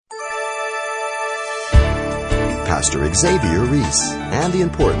Pastor Xavier Reese and the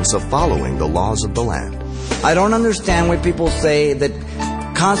importance of following the laws of the land. I don't understand why people say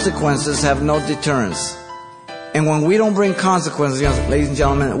that consequences have no deterrence. And when we don't bring consequences, ladies and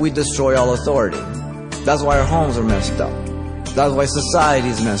gentlemen, we destroy all authority. That's why our homes are messed up. That's why society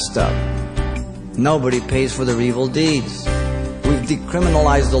is messed up. Nobody pays for their evil deeds. We've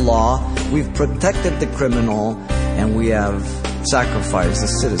decriminalized the law, we've protected the criminal, and we have sacrificed the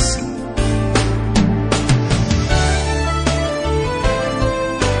citizen.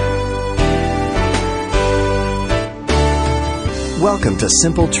 Welcome to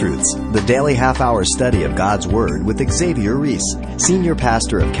Simple Truths, the daily half-hour study of God's Word with Xavier Reese, Senior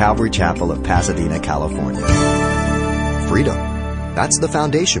Pastor of Calvary Chapel of Pasadena, California. Freedom. That's the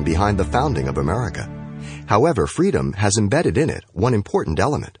foundation behind the founding of America. However, freedom has embedded in it one important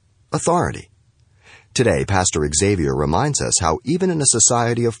element: authority. Today, Pastor Xavier reminds us how even in a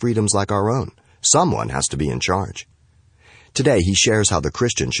society of freedoms like our own, someone has to be in charge. Today, he shares how the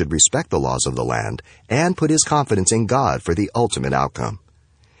Christian should respect the laws of the land and put his confidence in God for the ultimate outcome.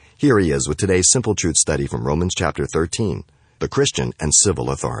 Here he is with today's Simple Truth study from Romans chapter 13, the Christian and civil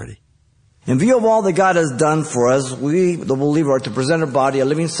authority. In view of all that God has done for us, we, the believer, are to present our body a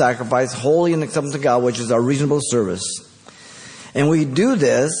living sacrifice, holy and acceptable to God, which is our reasonable service. And we do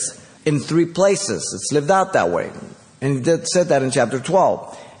this in 3 places. It's lived out that way. And he said that in chapter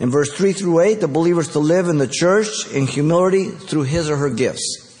 12. In verse 3 through 8, the believer is to live in the church in humility through his or her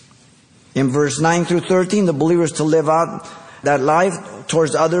gifts. In verse 9 through 13, the believer is to live out that life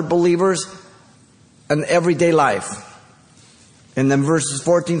towards other believers, an everyday life. And then verses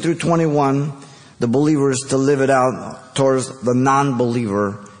 14 through 21, the believer is to live it out towards the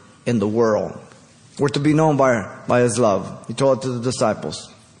non-believer in the world. We're to be known by his love. He told it to the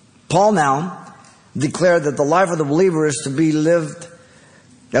disciples. Paul now declared that the life of the believer is to be lived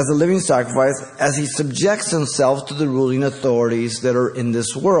as a living sacrifice as he subjects himself to the ruling authorities that are in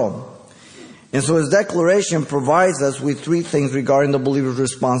this world. And so his declaration provides us with 3 things regarding the believer's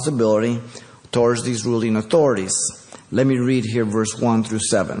responsibility towards these ruling authorities. Let me read here verse 1 through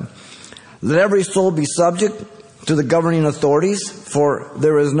 7. Let every soul be subject to the governing authorities, for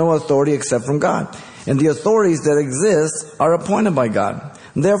there is no authority except from God. And the authorities that exist are appointed by God.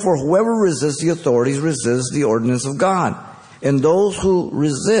 Therefore, whoever resists the authorities resists the ordinance of God. And those who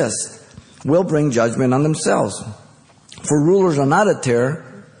resist will bring judgment on themselves. For rulers are not a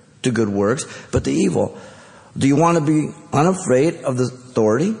terror to good works, but to evil. Do you want to be unafraid of the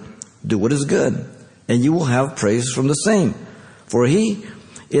authority? Do what is good, and you will have praise from the same. For he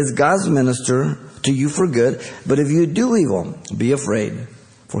is God's minister to you for good. But if you do evil, be afraid.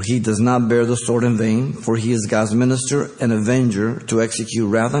 For he does not bear the sword in vain, for he is God's minister and avenger to execute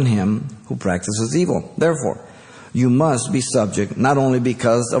wrath on him who practices evil. Therefore, you must be subject, not only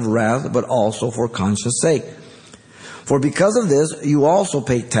because of wrath, but also for conscience sake. For because of this, you also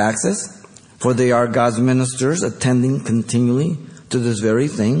pay taxes, for they are God's ministers, attending continually to this very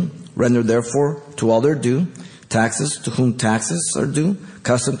thing. Render therefore to all their due: taxes to whom taxes are due,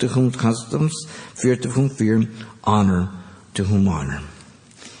 custom to whom customs, fear to whom fear, honor to whom honor.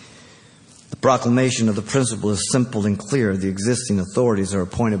 The proclamation of the principle is simple and clear. The existing authorities are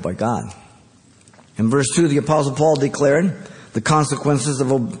appointed by God. In verse 2, the Apostle Paul declared the consequences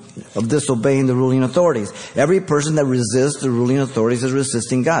of disobeying the ruling authorities. Every person that resists the ruling authorities is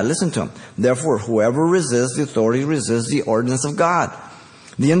resisting God. Listen to him. Therefore, whoever resists the authority resists the ordinance of God.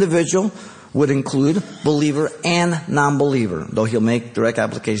 The individual would include believer and non-believer, though he'll make direct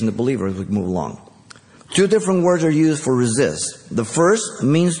application to believer as we move along. 2 different words are used for resist. The first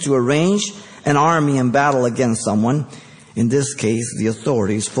means to arrange an army in battle against someone. In this case, the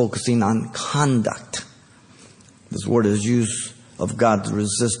authorities focusing on conduct. This word is used of God to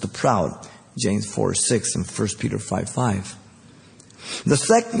resist the proud. James 4:6 and 1 Peter 5:5. The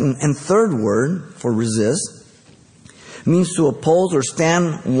second and third word for resist means to oppose or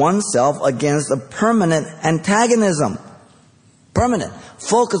stand oneself against a permanent antagonism. Permanent.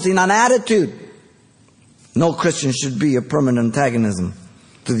 Focusing on attitude. No Christian should be a permanent antagonism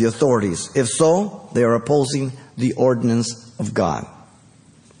to the authorities. If so, they are opposing the ordinance of God.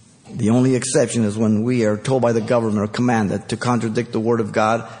 The only exception is when we are told by the government or commanded to contradict the word of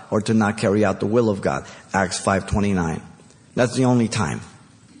God or to not carry out the will of God. Acts 5:29. That's the only time.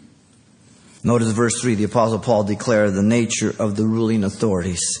 Notice verse 3. The Apostle Paul declared the nature of the ruling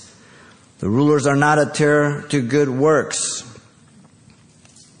authorities. The rulers are not a terror to good works,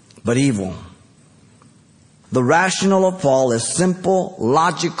 but evil. The rationale of Paul is simple,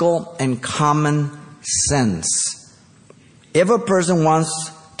 logical, and common sense. If a person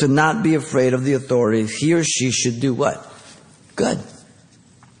wants to not be afraid of the authorities, he or she should do what? Good.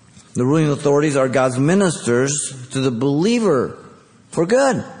 The ruling authorities are God's ministers to the believer for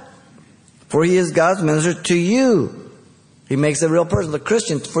good. For he is God's minister to you. He makes a real person, the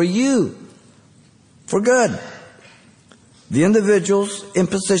Christian, for you, for good. The individuals in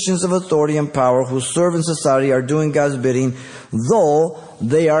positions of authority and power who serve in society are doing God's bidding, though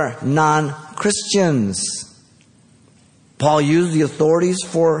they are non-Christians. Paul used the authorities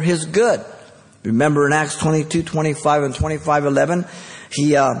for his good. Remember in Acts 22:25 and 25:11,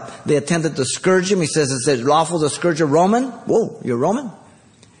 they attempted to scourge him. He says it's lawful to scourge a Roman. Whoa, you're Roman?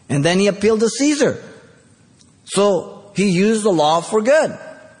 And then he appealed to Caesar. So he used the law for good.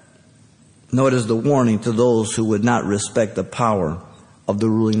 Notice the warning to those who would not respect the power of the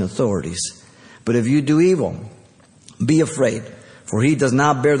ruling authorities. But if you do evil, be afraid, for he does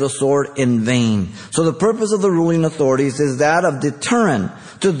not bear the sword in vain. So the purpose of the ruling authorities is that of deterrent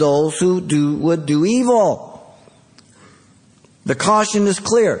to those who would do evil. The caution is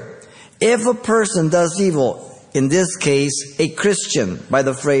clear. If a person does evil, in this case, a Christian, by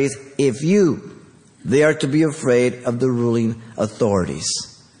the phrase, if you, they are to be afraid of the ruling authorities.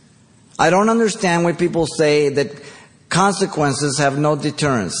 I don't understand when people say that consequences have no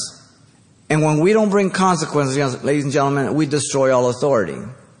deterrence. And when we don't bring consequences, ladies and gentlemen, we destroy all authority.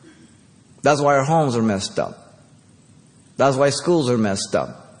 That's why our homes are messed up. That's why schools are messed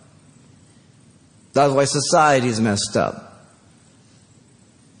up. That's why society is messed up.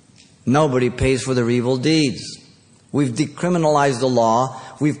 Nobody pays for their evil deeds. We've decriminalized the law,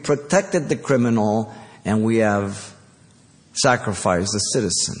 we've protected the criminal, and we have sacrificed the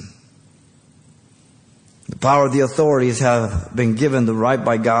citizen. The power of the authorities have been given the right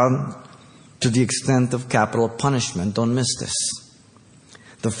by God to the extent of capital punishment. Don't miss this.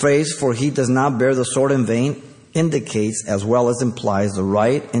 The phrase, for he does not bear the sword in vain, indicates as well as implies the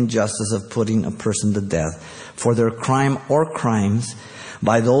right and justice of putting a person to death for their crime or crimes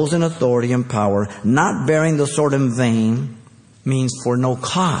by those in authority and power. Not bearing the sword in vain means for no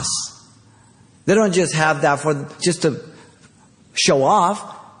cause. They don't just have that for just to show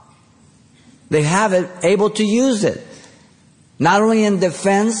off. They have it, able to use it. Not only in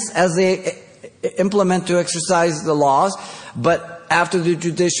defense as they implement to exercise the laws, but after the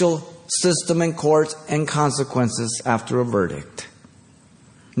judicial system and courts and consequences after a verdict.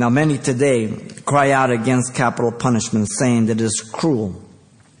 Now many today cry out against capital punishment, saying that it is cruel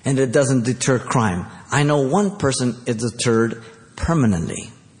and it doesn't deter crime. I know one person is deterred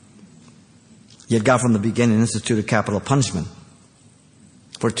permanently. Yet God from the beginning instituted capital punishment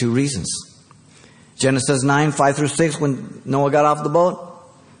for two reasons. Genesis 9:5-6, when Noah got off the boat,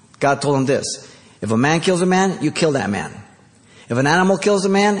 God told him this: if a man kills a man, you kill that man. If an animal kills a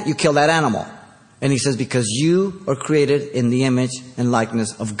man, you kill that animal. And he says, because you are created in the image and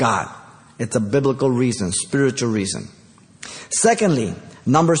likeness of God. It's a biblical reason, spiritual reason. Secondly,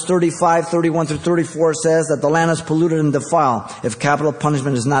 Numbers 35:31-34 says that the land is polluted and defiled if capital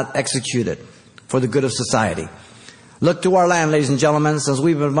punishment is not executed for the good of society. Look to our land, ladies and gentlemen, since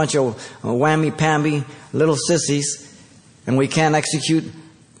we've been a bunch of whammy-pamby little sissies and we can't execute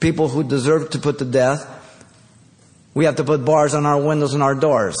people who deserve to put to death, we have to put bars on our windows and our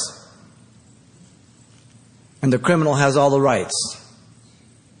doors. And the criminal has all the rights.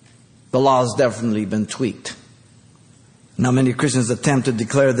 The law has definitely been tweaked. Now many Christians attempt to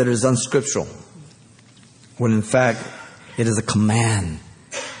declare that it is unscriptural, when in fact it is a command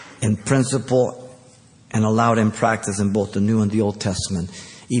in principle and allowed in practice in both the New and the Old Testament.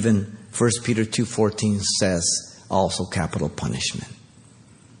 Even 1 Peter 2:14 says also capital punishment.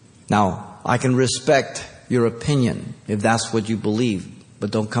 Now, I can respect your opinion if that's what you believe,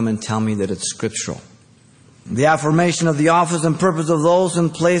 but don't come and tell me that it's scriptural. The affirmation of the office and purpose of those in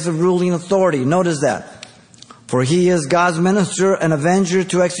place of ruling authority. Notice that. For he is God's minister and avenger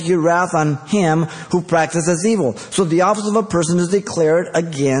to execute wrath on him who practices evil. So the office of a person is declared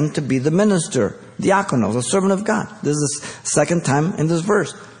again to be the minister, diakonos, a servant of God. This is the second time in this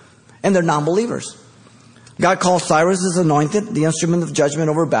verse. And they're non-believers. God calls Cyrus his anointed, the instrument of judgment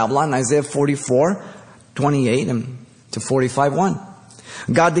over Babylon, Isaiah 44:28 to 45:1.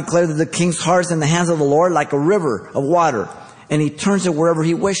 God declared that the king's heart is in the hands of the Lord like a river of water, and he turns it wherever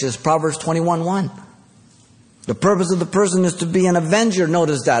he wishes, Proverbs 21:1. The purpose of the person is to be an avenger,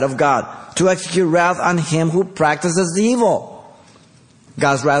 notice that, of God, to execute wrath on him who practices evil.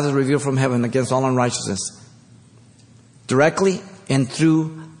 God's wrath is revealed from heaven against all unrighteousness, directly and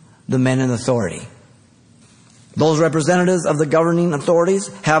through the men in authority. Those representatives of the governing authorities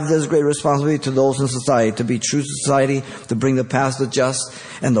have this great responsibility to those in society, to be true society, to bring the past, the just,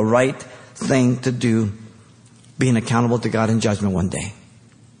 and the right thing to do, being accountable to God in judgment one day.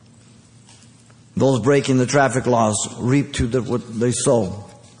 Those breaking the traffic laws reap what they sow.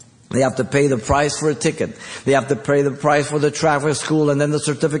 They have to pay the price for a ticket. They have to pay the price for the traffic school and then the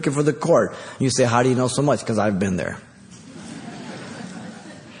certificate for the court. You say, how do you know so much? Because I've been there.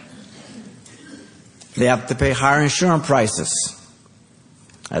 They have to pay higher insurance prices.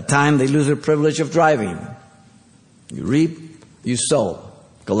 At times, they lose their privilege of driving. You reap, you sow.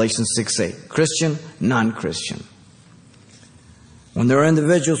 Galatians 6:8. Christian, non-Christian. When there are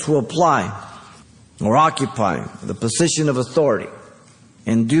individuals who apply or occupy the position of authority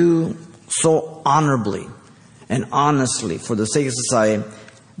and do so honorably and honestly for the sake of society,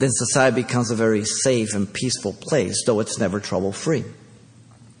 then society becomes a very safe and peaceful place, though it's never trouble-free.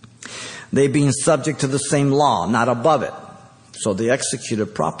 They being subject to the same law, not above it. So they execute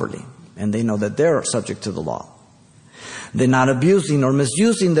it properly, and they know that they're subject to the law. They're not abusing or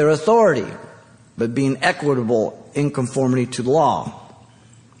misusing their authority, but being equitable in conformity to the law.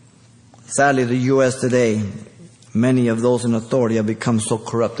 Sadly, the U.S. today, many of those in authority have become so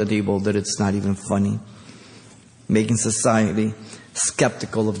corrupt and evil that it's not even funny, making society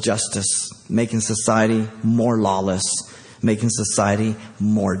skeptical of justice, making society more lawless, making society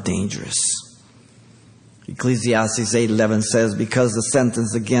more dangerous. Ecclesiastes 8:11 says, because the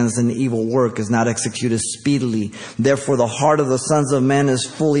sentence against an evil work is not executed speedily, therefore the heart of the sons of men is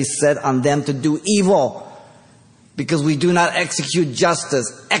fully set on them to do evil. Because we do not execute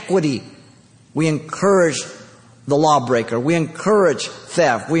justice, equity, we encourage the lawbreaker. We encourage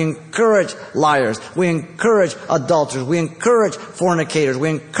theft. We encourage liars. We encourage adulterers. We encourage fornicators. We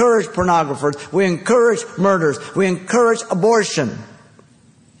encourage pornographers. We encourage murders. We encourage abortion.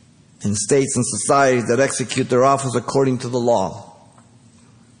 In states and societies that execute their office according to the law,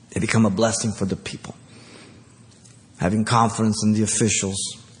 they become a blessing for the people. Having confidence in the officials,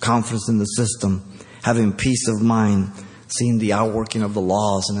 confidence in the system, having peace of mind, seeing the outworking of the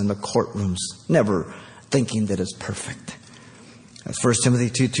laws and in the courtrooms, never thinking that it's perfect. As 1 Timothy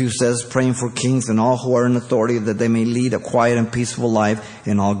 2:2 says, praying for kings and all who are in authority that they may lead a quiet and peaceful life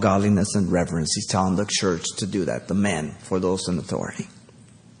in all godliness and reverence. He's telling the church to do that, the men, for those in authority.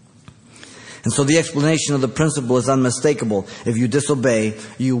 And so the explanation of the principle is unmistakable. If you disobey,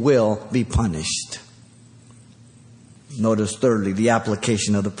 you will be punished. Notice thirdly, the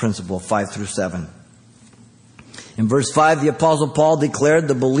application of the principle 5-7. In verse 5, the Apostle Paul declared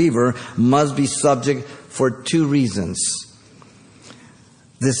the believer must be subject for two reasons.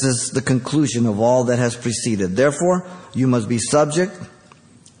 This is the conclusion of all that has preceded. Therefore, you must be subject.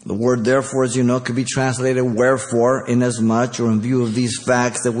 The word therefore, as you know, could be translated wherefore, inasmuch, or in view of these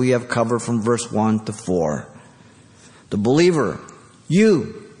facts that we have covered from verse 1-4. The believer,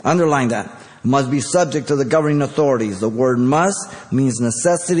 you, underline that, must be subject to the governing authorities. The word must means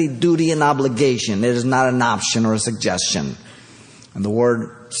necessity, duty, and obligation. It is not an option or a suggestion. And the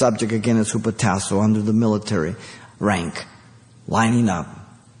word subject again is hupotasso, under the military rank, lining up.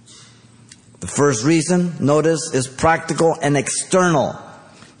 The first reason, notice, is practical and external.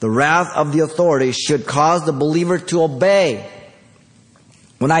 The wrath of the authorities should cause the believer to obey.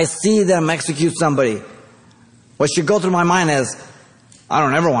 When I see them execute somebody, what should go through my mind is, I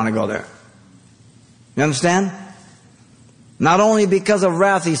don't ever want to go there. You understand? Not only because of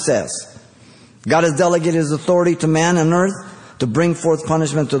wrath, he says. God has delegated His authority to man and earth to bring forth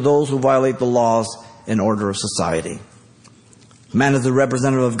punishment to those who violate the laws and order of society. Man is the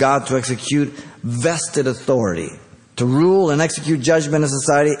representative of God to execute vested authority, to rule and execute judgment in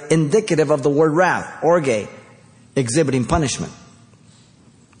society, indicative of the word wrath, orge, exhibiting punishment.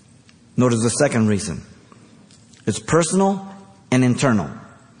 Notice the second reason. It's personal and internal.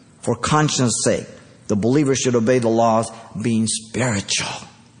 For conscience sake, the believer should obey the laws, being spiritual.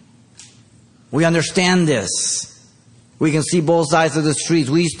 We understand this. We can see both sides of the streets.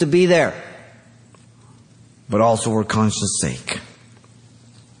 We used to be there. But also for conscience sake.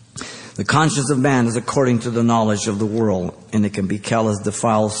 The conscience of man is according to the knowledge of the world, and it can be callous,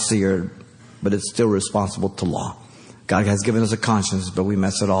 defiled, seared, but it's still responsible to law. God has given us a conscience, but we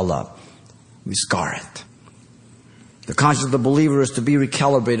mess it all up. We scar it. The conscience of the believer is to be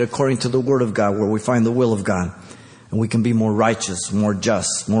recalibrated according to the Word of God, where we find the will of God, and we can be more righteous, more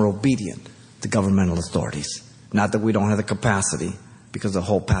just, more obedient to governmental authorities. Not that we don't have the capacity, because the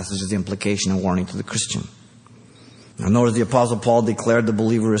whole passage is the implication and warning to the Christian. Now notice the Apostle Paul declared the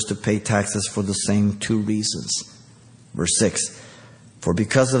believer is to pay taxes for the same two reasons. Verse 6, for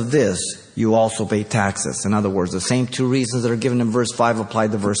because of this, you also pay taxes. In other words, the same two reasons that are given in verse 5 apply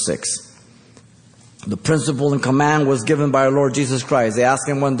to verse 6. The principle and command was given by our Lord Jesus Christ. They asked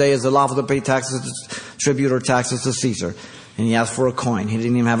Him one day, is it lawful to pay taxes, tribute or taxes to Caesar? And He asked for a coin. He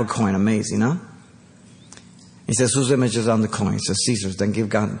didn't even have a coin. Amazing, huh? He says, whose image is on the coin? He says, Caesar's. Then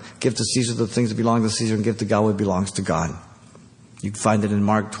give to Caesar the things that belong to Caesar, and give to God what belongs to God. You can find it in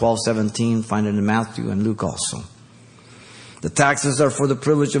Mark 12:17, find it in Matthew and Luke also. The taxes are for the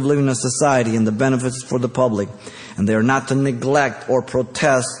privilege of living in society and the benefits for the public, and they are not to neglect or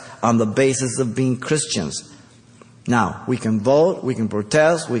protest on the basis of being Christians. Now, we can vote, we can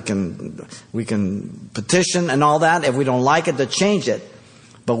protest, we can petition and all that if we don't like it to change it,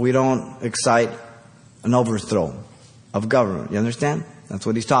 but we don't excite an overthrow of government. You understand? That's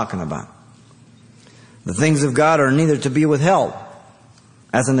what he's talking about. The things of God are neither to be withheld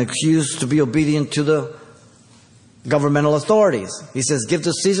as an excuse to be obedient to the governmental authorities. He says, give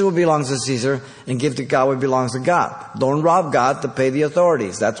to Caesar what belongs to Caesar and give to God what belongs to God. Don't rob God to pay the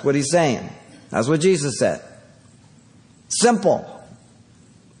authorities. That's what he's saying. That's what Jesus said. Simple.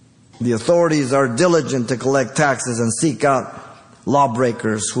 The authorities are diligent to collect taxes and seek out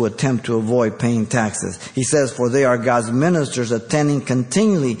lawbreakers who attempt to avoid paying taxes. He says, for they are God's ministers attending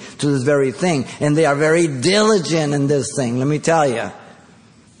continually to this very thing. And they are very diligent in this thing. Let me tell you.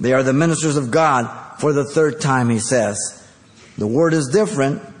 They are the ministers of God for the third time, he says. The word is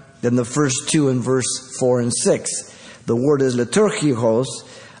different than the first two in verse 4 and 6. The word is liturgios,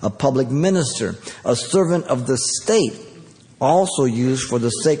 a public minister, a servant of the state, also used for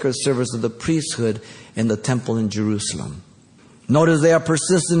the sacred service of the priesthood in the temple in Jerusalem. Notice they are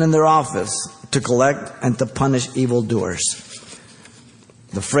persistent in their office to collect and to punish evildoers.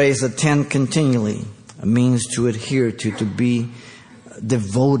 The phrase attend continually means to adhere to be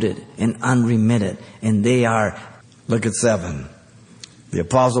devoted and unremitted. And they are, look at 7. The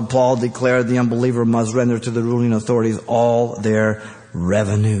Apostle Paul declared the unbeliever must render to the ruling authorities all their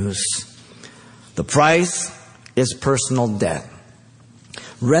revenues. The price is personal debt.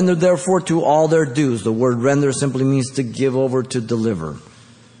 Render therefore to all their dues. The word render simply means to give over, to deliver.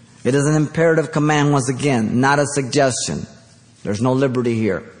 It is an imperative command once again, not a suggestion. There's no liberty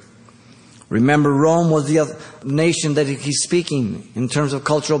here. Remember, Rome was the nation that he's speaking in terms of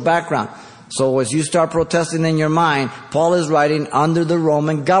cultural background. So as you start protesting in your mind, Paul is writing under the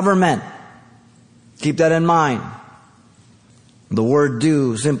Roman government. Keep that in mind. The word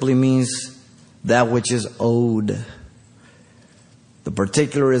due simply means that which is owed. The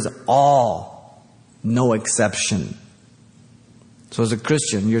particular is all, no exception. So as a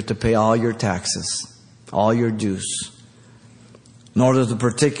Christian, you're to pay all your taxes, all your dues. Nor does the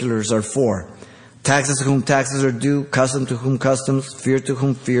particulars are for. Taxes to whom taxes are due, custom to whom customs, fear to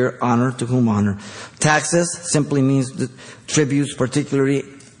whom fear, honor to whom honor. Taxes simply means the tributes, particularly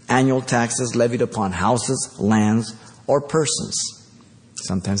annual taxes levied upon houses, lands, or persons.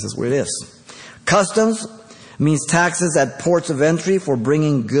 Sometimes that's where it is. Customs means taxes at ports of entry for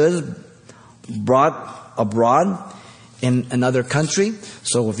bringing goods brought abroad in another country.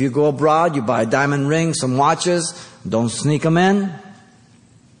 So if you go abroad, you buy a diamond ring, some watches, don't sneak them in.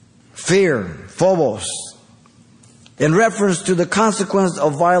 Fear, phobos, in reference to the consequence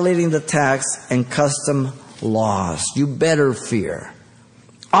of violating the tax and custom laws. You better fear.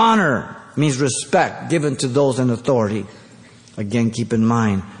 Honor means respect given to those in authority. Again, keep in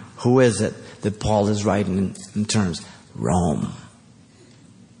mind, who is it that Paul is writing in terms? Rome.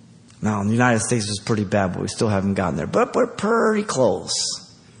 Now, in the United States it's pretty bad, but we still haven't gotten there. But we're pretty close.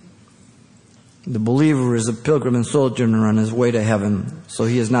 The believer is a pilgrim and sojourner on his way to heaven. So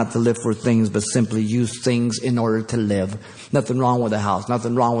he is not to live for things, but simply use things in order to live. Nothing wrong with a house,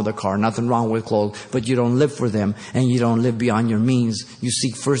 nothing wrong with a car, nothing wrong with clothes. But you don't live for them, and you don't live beyond your means. You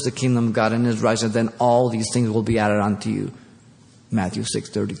seek first the kingdom of God and His righteousness, then all these things will be added unto you. Matthew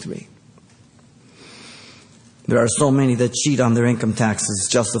 6:33. There are so many that cheat on their income taxes,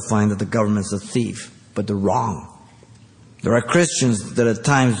 justifying that the government is a thief. But they're wrong. There are Christians that at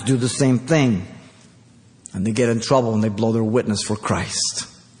times do the same thing, and they get in trouble and they blow their witness for Christ.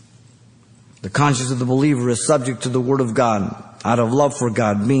 The conscience of the believer is subject to the Word of God, out of love for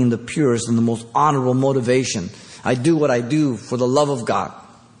God, being the purest and the most honorable motivation. I do what I do for the love of God.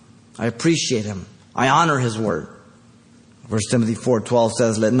 I appreciate Him. I honor His Word. 1 Timothy 4:12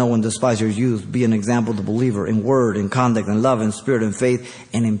 says, let no one despise your youth. Be an example of the believer in word, in conduct, in love, in spirit, in faith,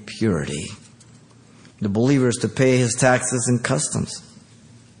 and in purity. The believer is to pay his taxes and customs.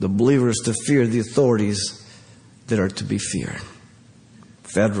 The believer is to fear the authorities that are to be feared.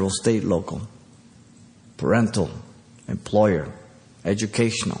 Federal, state, local, parental, employer,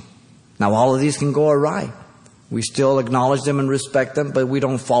 educational. Now all of these can go awry. We still acknowledge them and respect them, but we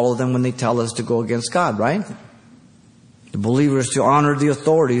don't follow them when they tell us to go against God, right? The believer is to honor the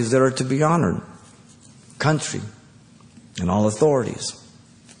authorities that are to be honored. Country and all authorities.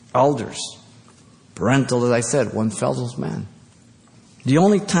 Elders. Parental, as I said, one fellow man. The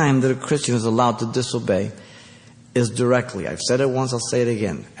only time that a Christian is allowed to disobey is directly. I've said it once, I'll say it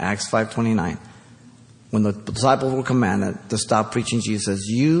again. Acts 5:29. when the disciples were commanded to stop preaching Jesus, says,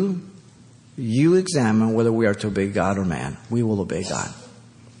 you examine whether we are to obey God or man. We will obey God.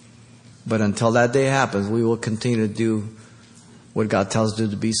 But until that day happens, we will continue to do what God tells us to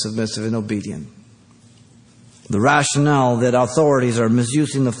do, to be submissive and obedient. The rationale that authorities are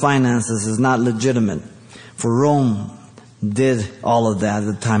misusing the finances is not legitimate, for Rome did all of that at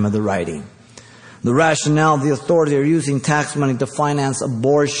the time of the writing. The rationale the authorities are using tax money to finance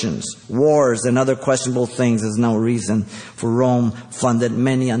abortions, wars, and other questionable things is no reason, for Rome funded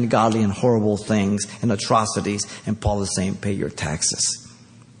many ungodly and horrible things and atrocities, and Paul is saying, pay your taxes.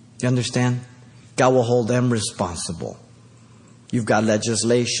 You understand? God will hold them responsible. You've got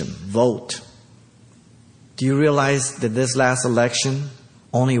legislation, vote. Do you realize that this last election,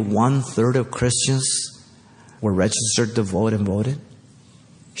 only 1/3 of Christians were registered to vote and voted?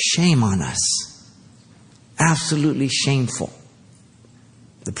 Shame on us. Absolutely shameful.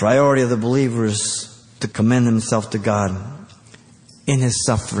 The priority of the believer is to commend himself to God in his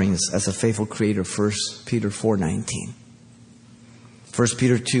sufferings as a faithful creator. 1 Peter 4:19. 1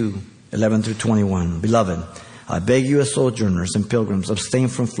 Peter 2:11-21. Beloved, I beg you as sojourners and pilgrims, abstain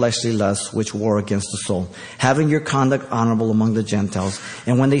from fleshly lusts which war against the soul, having your conduct honorable among the Gentiles.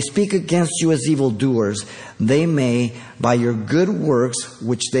 And when they speak against you as evildoers, they may, by your good works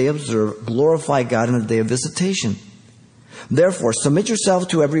which they observe, glorify God in the day of visitation. Therefore, submit yourself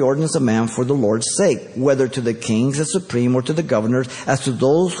to every ordinance of man for the Lord's sake, whether to the kings as supreme or to the governors, as to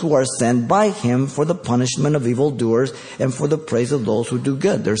those who are sent by him for the punishment of evildoers and for the praise of those who do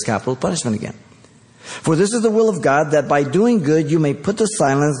good. There's capital punishment again. For this is the will of God, that by doing good you may put to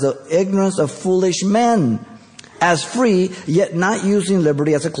silence the ignorance of foolish men, as free, yet not using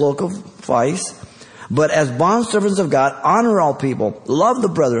liberty as a cloak of vice, but as bondservants of God. Honor all people, love the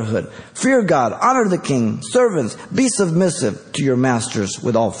brotherhood, fear God, honor the king. Servants, be submissive to your masters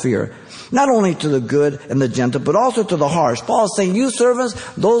with all fear, not only to the good and the gentle, but also to the harsh. Paul is saying, you servants,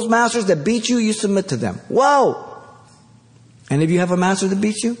 those masters that beat you, you submit to them. Whoa! And if you have a master that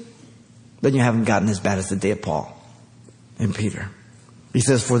beats you, then you haven't gotten as bad as the day of Paul and Peter. He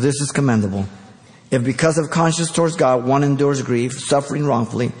says, for this is commendable, if because of conscience towards God one endures grief, suffering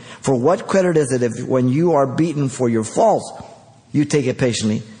wrongfully. For what credit is it if when you are beaten for your faults, you take it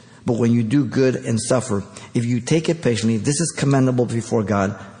patiently? But when you do good and suffer, if you take it patiently, this is commendable before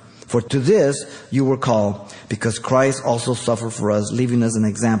God. For to this you were called, because Christ also suffered for us, leaving us an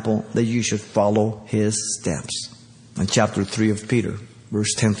example that you should follow his steps. In chapter 3 of Peter,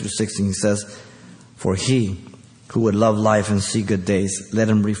 verse 10-16, he says, for he who would love life and see good days, let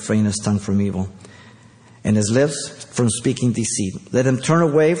him refrain his tongue from evil, and his lips from speaking deceit. Let him turn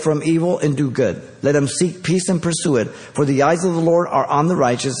away from evil and do good. Let him seek peace and pursue it. For the eyes of the Lord are on the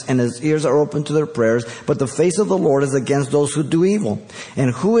righteous, and his ears are open to their prayers. But the face of the Lord is against those who do evil.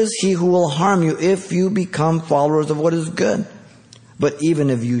 And who is he who will harm you if you become followers of what is good? But even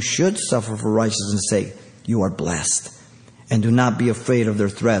if you should suffer for righteousness' sake, you are blessed. And do not be afraid of their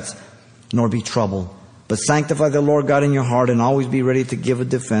threats, nor be troubled. But sanctify the Lord God in your heart, and always be ready to give a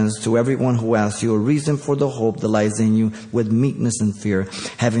defense to everyone who asks you a reason for the hope that lies in you, with meekness and fear,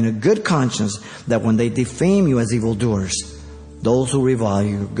 having a good conscience, that when they defame you as evildoers, those who revile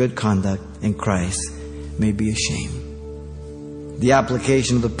your good conduct in Christ may be ashamed. The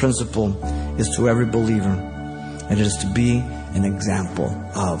application of the principle is to every believer, and it is to be an example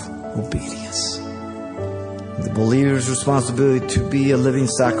of obedience. The believer's responsibility to be a living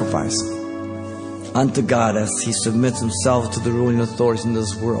sacrifice unto God as he submits himself to the ruling authorities in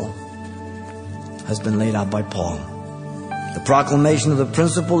this world has been laid out by Paul. The proclamation of the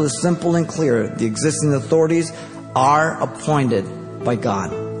principle is simple and clear. The existing authorities are appointed by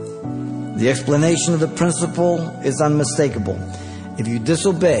God. The explanation of the principle is unmistakable. If you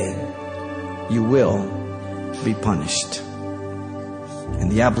disobey, you will be punished.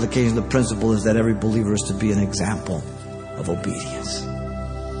 And the application of the principle is that every believer is to be an example of obedience.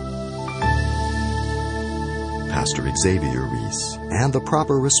 Pastor Xavier Reese, and the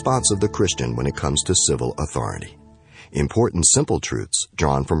proper response of the Christian when it comes to civil authority. Important simple truths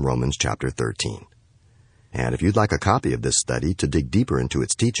drawn from Romans chapter 13. And if you'd like a copy of this study to dig deeper into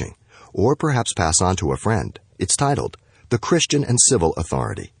its teaching, or perhaps pass on to a friend, it's titled, The Christian and Civil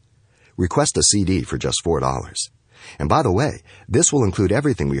Authority. Request a CD for just $4. And by the way, this will include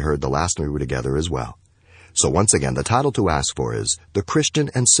everything we heard the last time we were together as well. So once again, the title to ask for is The Christian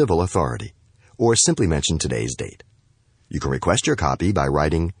and Civil Authority, or simply mention today's date. You can request your copy by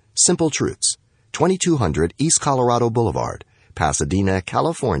writing Simple Truths, 2200 East Colorado Boulevard, Pasadena,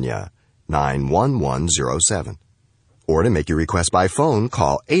 California, 91107. Or to make your request by phone,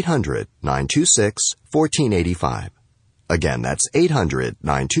 call 800-926-1485. Again, that's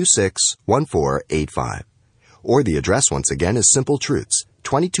 800-926-1485. Or the address once again is Simple Truths,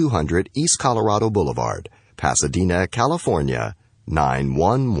 2200 East Colorado Boulevard, Pasadena, California,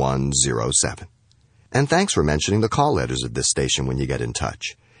 91107. And thanks for mentioning the call letters of this station when you get in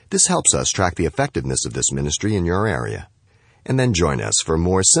touch. This helps us track the effectiveness of this ministry in your area. And then join us for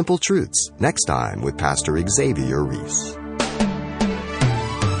more Simple Truths next time with Pastor Xavier Reese.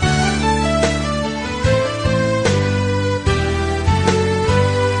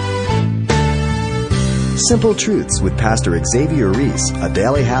 Simple Truths with Pastor Xavier Reese, a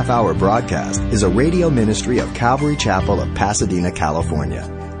daily half-hour broadcast, is a radio ministry of Calvary Chapel of Pasadena, California.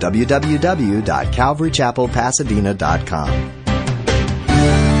 www.calvarychapelpasadena.com.